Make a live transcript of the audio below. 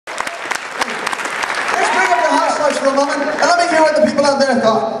other people out there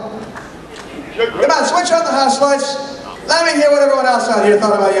thought. Come on, switch on the house lights. Let me hear what everyone else out here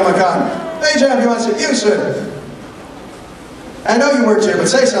thought about Youmacon. Hey, Jeff, you want to say, you, sir? I know you worked here, but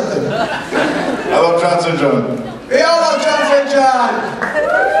say something. I love John St. John. We all love John St. John.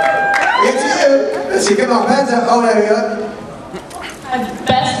 It's you. Let's see, come on, hands up. Oh, there we go.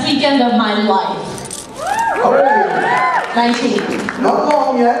 Best weekend of my life. Oh, 19. not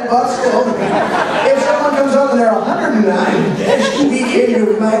long yet, but still. If someone comes up and they're 109, yes, we hear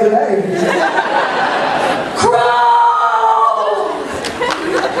you made today. Crow!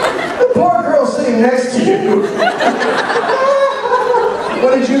 The poor girl sitting next to you.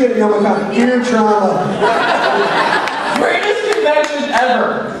 What did you get at Youmacon? Ear trauma. Greatest convention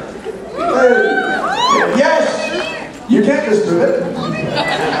ever. Yes! You can't disprove it.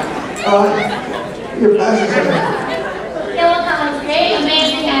 Your passion. Youmacon was great,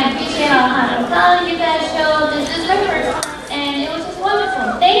 amazing. I appreciate all the fun you guys showed. This is my first one, and it was just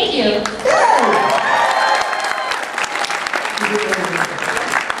wonderful. Thank you.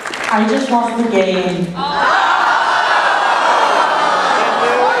 I just lost the game.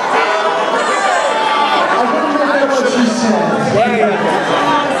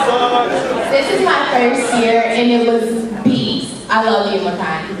 This is my first year, and it was beast. I love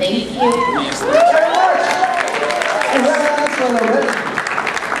Youmacon. Thank you.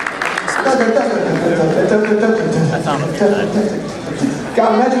 God,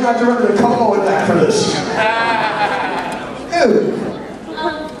 imagine not to run the Como with that for this. Dude.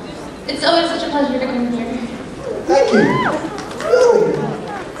 It's always such a pleasure to come here. Thank you. Really?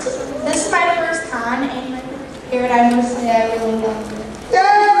 This is my first time, and my first year, and I must say I really loved it.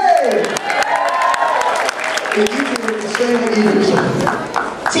 Yay! You can stay in the evenings.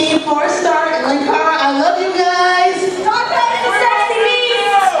 Team 4-star and Linkara, I love you guys. Talk about the sexy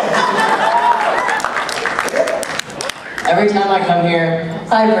beast! Every time I come here,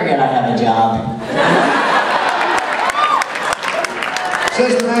 I forget I have a job.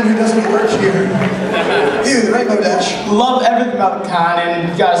 Says the man who doesn't work here. You, the Rainbow Dash. Love everything about the con,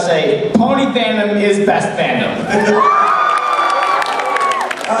 and gotta say, Pony fandom is best fandom.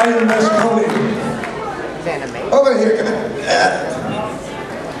 I am the best pony. Over here, come on.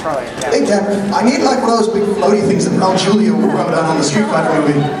 Hey, Tapper, I need like one of those big floaty things that Raul Julia will rub down on the Street Fighter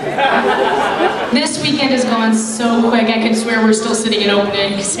movie. This weekend is going so quick, I could swear we're still sitting in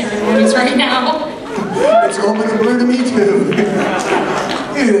opening ceremonies right now. It's all been a blur to me, too.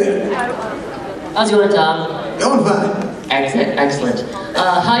 You there. How's it going, Tom? Going fine. Excellent.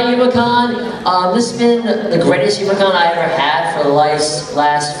 Hi, Youmacon. This has been the greatest Youmacon I ever had for the last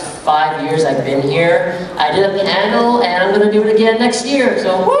 5 years I've been here. I did it at the annual, and I'm going to do it again next year,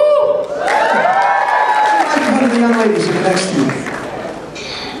 so woo! I'd like one of the young ladies in the next year.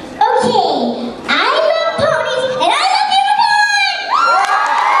 Okay, I love ponies, and I love Youmacon!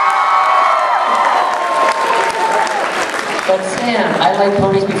 But Sam, I liked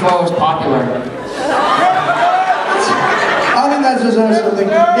ponies before it was popular. I think that deserves something.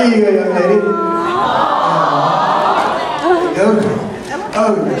 Here you go, young lady. There you go.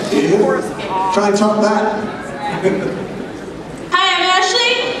 Oh, yeah. Try and top that. Hi, I'm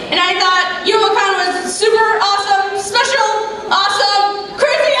Ashley, and I thought Youmacon was super awesome, special, awesome,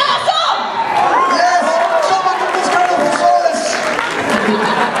 crazy awesome! Yes! So much of this carnival sauce!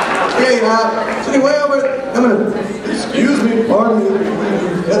 Okay, sitting way over. I'm gonna. Excuse me, pardon me.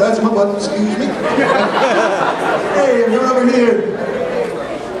 Yeah, that's my butt. Excuse me. Hey, you're over here.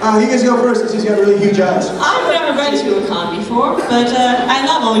 He gets to go first since he's got really huge eyes. I've never been to a con before, but I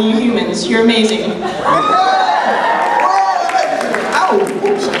love all you humans. You're amazing. Ow!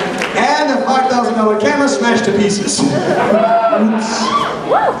 Oops. And a $5,000 camera smashed to pieces. Oops.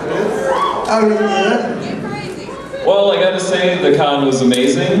 Well, I gotta say the con was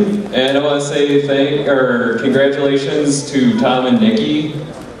amazing, and I want to say congratulations to Tom and Nikki,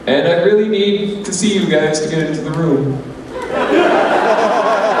 and I really need to see you guys to get into the room.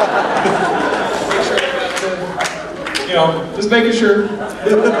 You know, just making sure.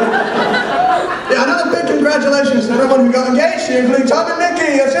 Yeah, another big congratulations to everyone who got engaged here, including Tom and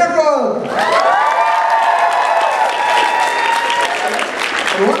Nikki. Let's hear it for them.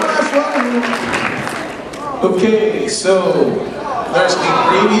 And one last one. Okay, so there's the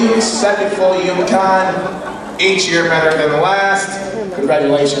preview, second full Youmacon, each year better than the last.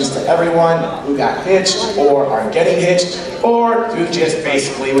 Congratulations to everyone who got hitched, or are getting hitched, or who just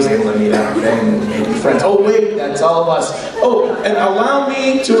basically was able to meet up and make friends. Oh wait, that's all of us. Oh, and allow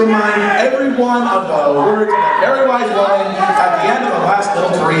me to remind everyone of the words of a very wise woman at the end of the last little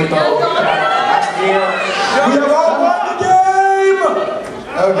Torito. Last year, we have all won the game!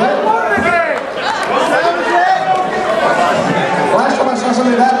 Okay.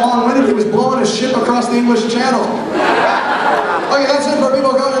 was blowing a ship across the English Channel. Okay, that's it for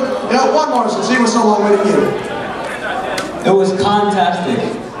people going. You know, one more since he was so long-winded you. It was fantastic.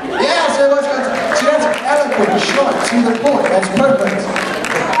 Yes, it was fantastic. See, that's eloquent, short, to the point. That's perfect.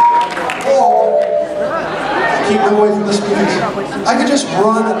 Oh. Keep away from the speakers. I could just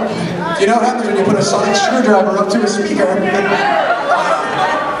run. You know what happens when you put a sonic screwdriver up to a speaker?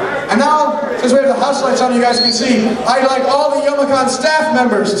 And now, since we have the house lights on, you guys can see, I'd like all the Youmacon staff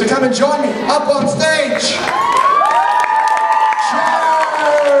members to come and join me up on stage. Charge!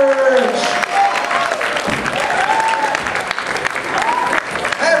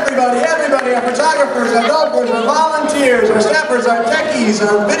 Everybody, our photographers, our helpers, our volunteers, our staffers, our techies,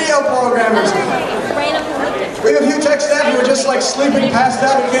 our video programmers. We have a few tech staff who are just like sleeping, passed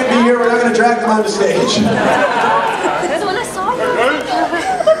out, who can't be here. We're not going to drag them on the stage. That's when I saw you.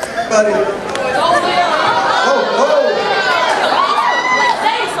 Buddy.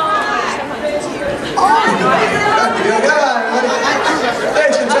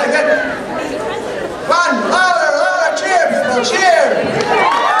 Attention, check it. One, louder, cheer, people, cheer.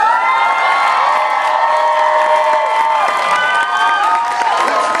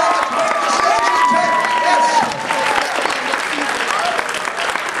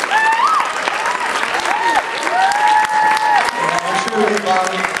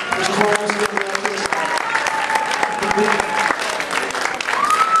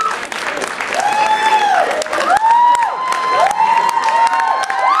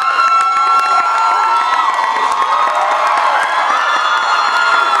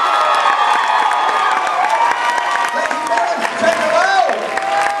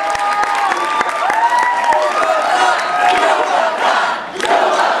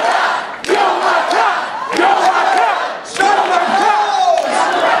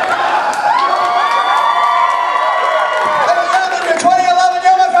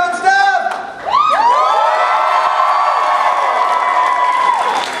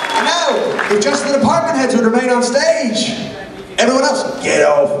 If just the department heads would remain on stage, everyone else, get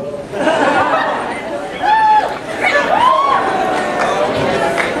off.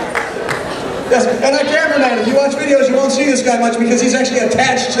 Yes, and our cameraman, if you watch videos, you won't see this guy much because he's actually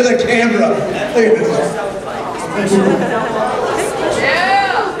attached to the camera. Look at this.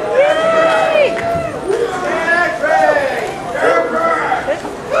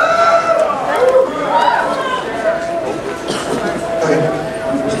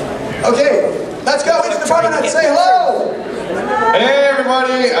 Okay, let's go into the department and say hello! Hey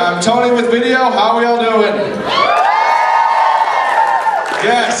everybody, I'm Tony with video. How are we all doing?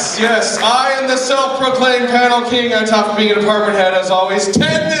 Yes, I am the self-proclaimed panel king on top of being a department head as always.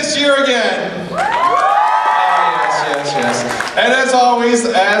 10 this year again! Yes. And as always,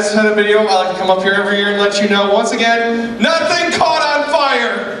 as head of video, I like to come up here every year and let you know once again, nothing caught on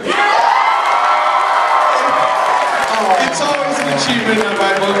fire! It's always an achievement in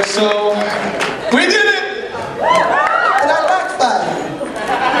my book, so we did it! And I like fire.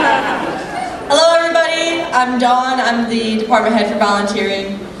 Hello everybody, I'm Dawn, I'm the department head for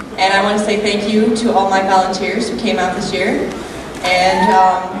volunteering, and I want to say thank you to all my volunteers who came out this year, and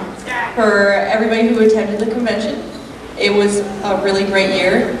for everybody who attended the convention. It was a really great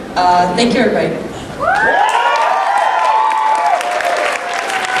year. Thank you everybody.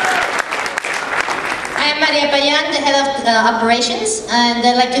 I'm Maria Payan, the head of operations, and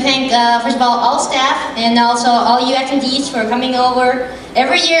I'd like to thank, first of all staff and also all you attendees for coming over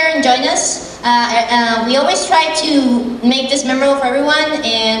every year and join us. We always try to make this memorable for everyone,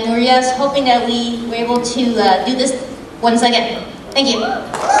 and we're just hoping that we were able to do this once again. Thank you.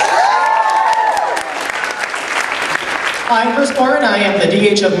 I'm Chris Warren, I am the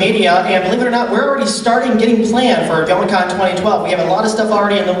DH of Media, and believe it or not, we're already starting getting planned for Youmacon 2012. We have a lot of stuff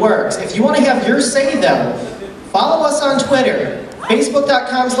already in the works. If you want to have your say though, follow us on Twitter,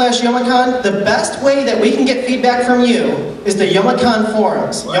 Facebook.com/Youmacon. The best way that we can get feedback from you is the Youmacon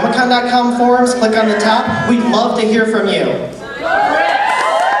forums. Youmacon.com forums, click on the top. We'd love to hear from you.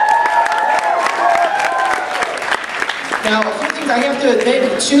 Now, a few things I have to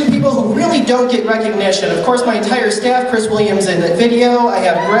admit, two people who really don't get recognition. Of course, my entire staff, Chris Williams in the video, I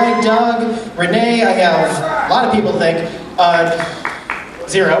have Greg, Doug, Renee, I have a lot of people think,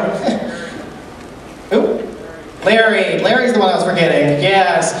 zero. Ooh. Larry's the one I was forgetting,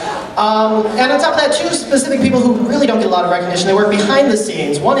 yes. And on top of that, two specific people who really don't get a lot of recognition, they work behind the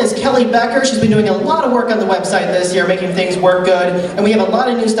scenes. One is Kelly Becker, she's been doing a lot of work on the website this year, making things work good, and we have a lot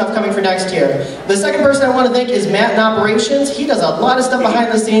of new stuff coming for next year. The second person I want to thank is Matt in operations. He does a lot of stuff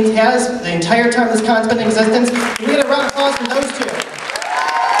behind the scenes, has the entire time this con's been in existence. We get a round of applause for those two.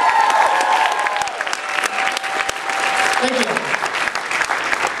 Thank you.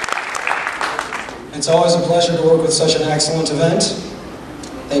 It's always a pleasure to work with such an excellent event.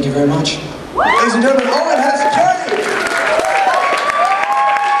 Thank you very much. Ladies and gentlemen, Owen has security.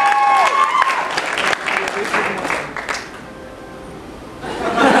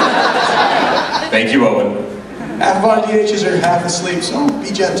 Thank you, Owen. Half of our DHs are half asleep, so be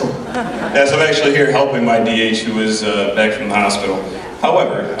gentle. Yes, I'm actually here helping my DH who is back from the hospital.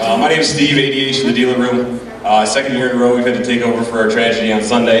 However, my name is Steve, ADH in the dealer room. Second year in a row we've had to take over for our tragedy on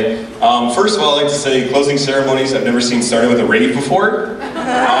Sunday. First of all, I'd like to say closing ceremonies I've never seen started with a rave before.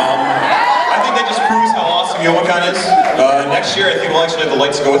 I think that just proves how awesome Youmacon is. Next year I think we'll actually have the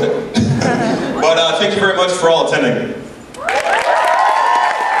lights go with it. But thank you very much for all attending.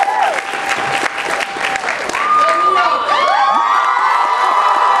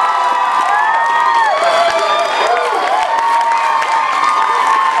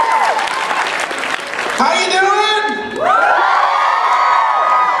 How you doing?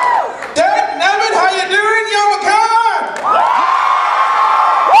 Dad, Nevin, how you doing, Youmacon?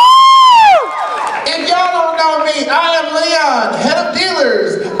 If y'all don't know me, I am Leon, head of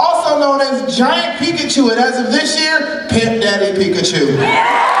dealers, also known as Giant Pikachu, and as of this year, Pimp Daddy Pikachu.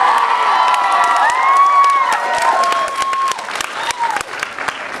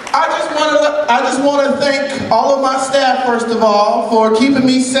 I just want to thank all of my staff, first of all, for keeping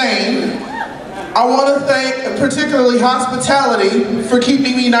me sane. I want to thank particularly hospitality for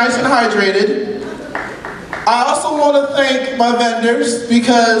keeping me nice and hydrated. I also want to thank my vendors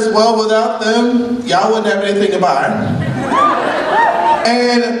because, well, without them, y'all wouldn't have anything to buy.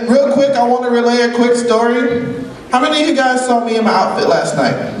 And real quick, I want to relay a quick story. How many of you guys saw me in my outfit last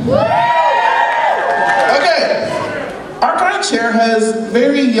night? Okay. Our kind chair has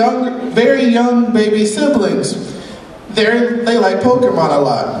very young baby siblings. They like Pokemon a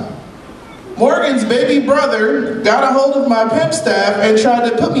lot. Morgan's baby brother got a hold of my pimp staff and tried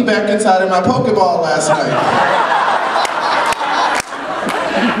to put me back inside of my Pokeball last night.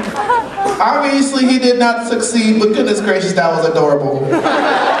 Obviously he did not succeed, but goodness gracious, that was adorable.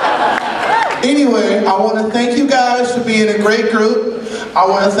 Anyway, I want to thank you guys for being a great group. I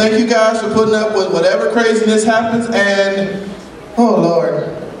want to thank you guys for putting up with whatever craziness happens, and oh Lord.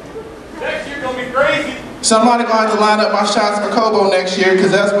 Next year gonna be crazy. Somebody gonna have to line up my shots for Kobo next year,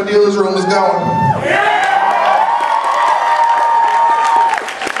 because that's where dealer's room is going.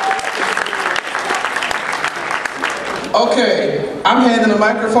 Okay, I'm handing the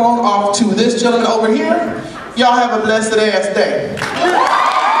microphone off to this gentleman over here. Y'all have a blessed ass day.